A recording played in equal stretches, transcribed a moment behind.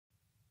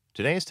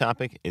Today's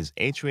topic is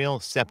atrial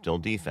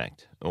septal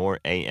defect, or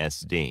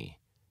ASD.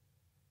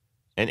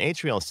 An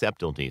atrial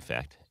septal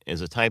defect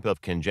is a type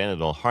of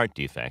congenital heart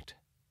defect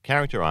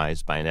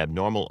characterized by an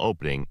abnormal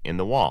opening in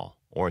the wall,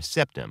 or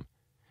septum,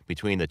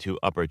 between the two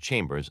upper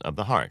chambers of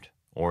the heart,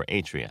 or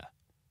atria.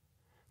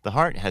 The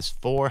heart has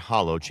four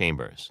hollow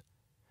chambers,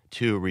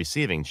 two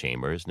receiving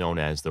chambers known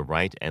as the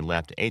right and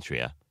left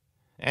atria,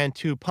 and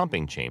two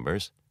pumping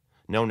chambers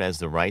known as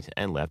the right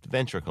and left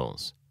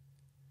ventricles.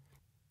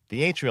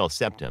 The atrial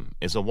septum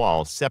is a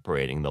wall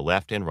separating the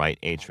left and right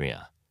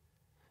atria.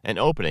 An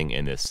opening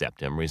in this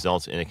septum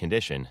results in a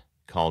condition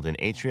called an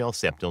atrial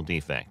septal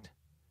defect.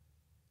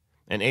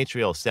 An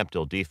atrial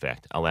septal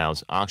defect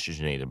allows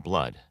oxygenated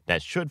blood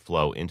that should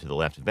flow into the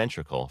left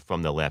ventricle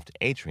from the left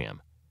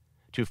atrium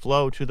to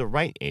flow to the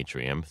right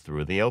atrium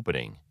through the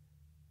opening.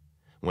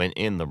 When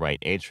in the right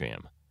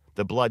atrium,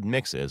 the blood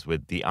mixes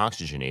with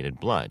deoxygenated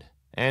blood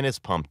and is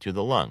pumped to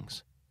the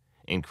lungs,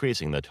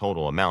 increasing the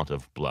total amount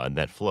of blood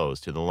that flows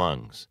to the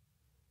lungs.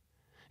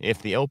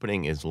 If the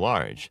opening is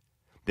large,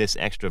 this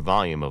extra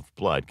volume of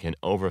blood can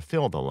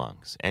overfill the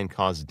lungs and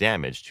cause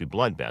damage to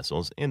blood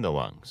vessels in the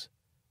lungs.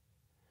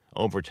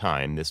 Over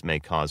time, this may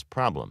cause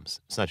problems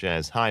such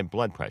as high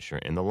blood pressure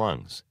in the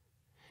lungs,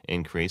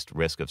 increased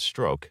risk of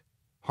stroke,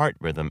 heart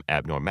rhythm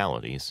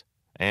abnormalities,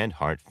 and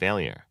heart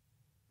failure.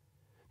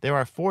 There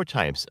are four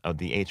types of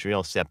the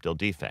atrial septal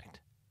defect.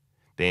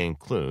 They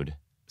include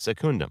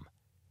secundum,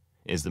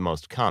 is the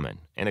most common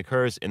and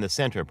occurs in the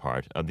center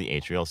part of the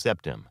atrial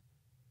septum.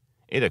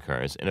 It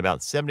occurs in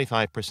about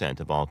 75%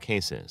 of all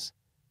cases.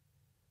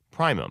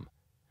 Primum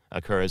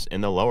occurs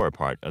in the lower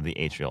part of the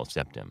atrial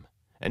septum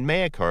and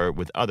may occur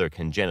with other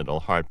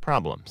congenital heart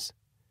problems.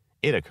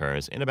 It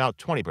occurs in about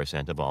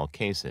 20% of all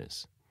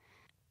cases.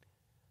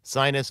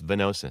 Sinus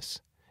venosus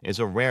is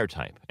a rare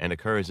type and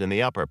occurs in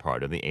the upper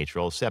part of the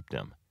atrial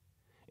septum.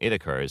 It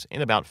occurs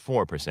in about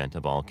 4%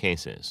 of all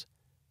cases.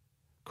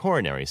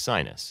 Coronary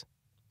sinus.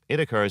 It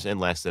occurs in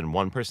less than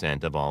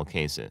 1% of all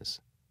cases.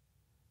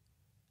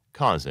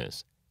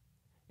 Causes.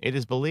 It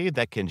is believed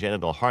that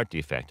congenital heart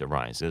defect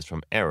arises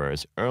from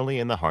errors early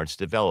in the heart's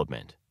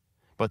development,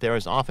 but there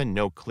is often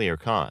no clear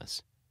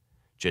cause.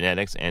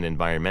 Genetics and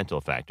environmental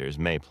factors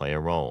may play a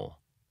role.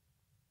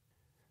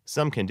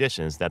 Some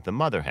conditions that the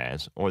mother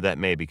has or that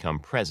may become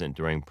present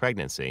during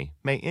pregnancy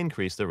may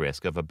increase the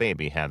risk of a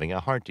baby having a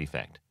heart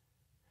defect.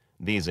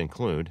 These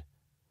include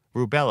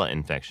rubella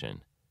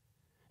infection,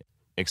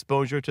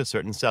 exposure to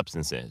certain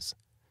substances,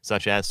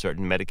 such as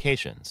certain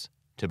medications,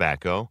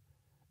 tobacco,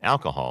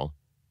 alcohol,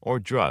 or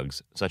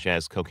drugs such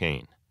as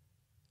cocaine,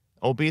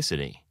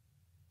 obesity,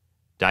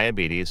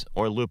 diabetes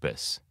or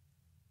lupus,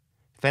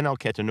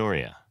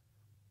 phenylketonuria.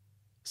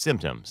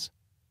 Symptoms: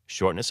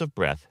 shortness of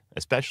breath,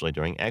 especially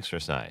during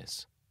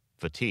exercise,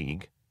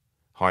 fatigue,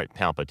 heart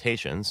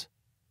palpitations,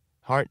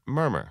 heart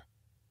murmur,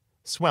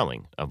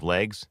 swelling of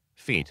legs,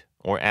 feet,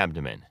 or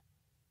abdomen.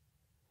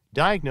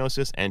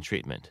 Diagnosis and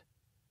treatment.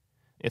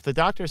 If the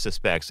doctor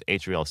suspects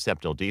atrial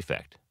septal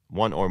defect,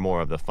 one or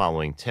more of the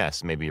following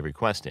tests may be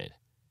requested: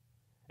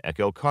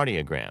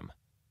 echocardiogram,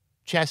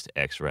 chest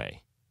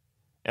X-ray,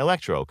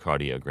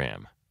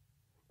 electrocardiogram,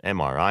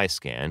 MRI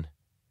scan,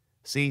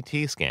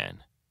 CT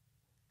scan,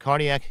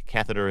 cardiac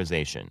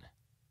catheterization.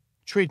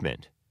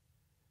 Treatment.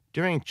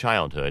 During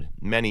childhood,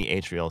 many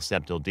atrial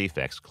septal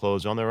defects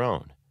close on their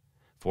own.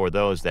 For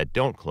those that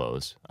don't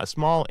close, a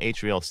small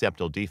atrial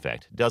septal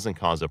defect doesn't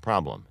cause a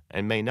problem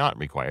and may not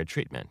require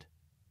treatment.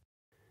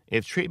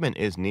 If treatment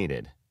is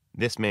needed,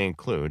 this may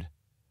include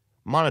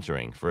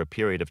monitoring for a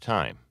period of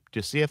time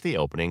to see if the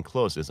opening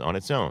closes on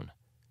its own.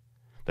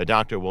 The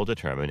doctor will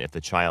determine if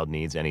the child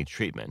needs any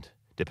treatment,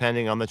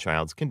 depending on the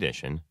child's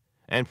condition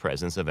and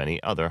presence of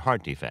any other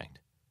heart defect.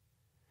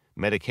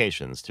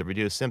 Medications to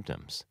reduce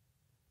symptoms.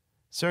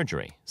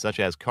 Surgery, such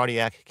as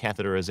cardiac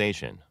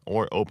catheterization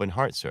or open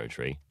heart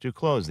surgery to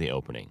close the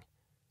opening.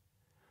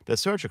 The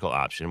surgical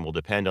option will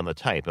depend on the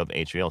type of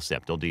atrial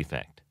septal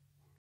defect.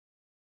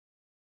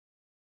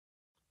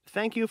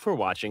 Thank you for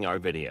watching our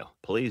video.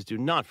 Please do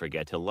not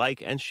forget to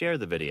like and share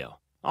the video.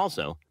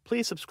 Also,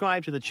 please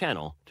subscribe to the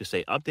channel to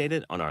stay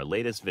updated on our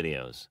latest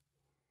videos.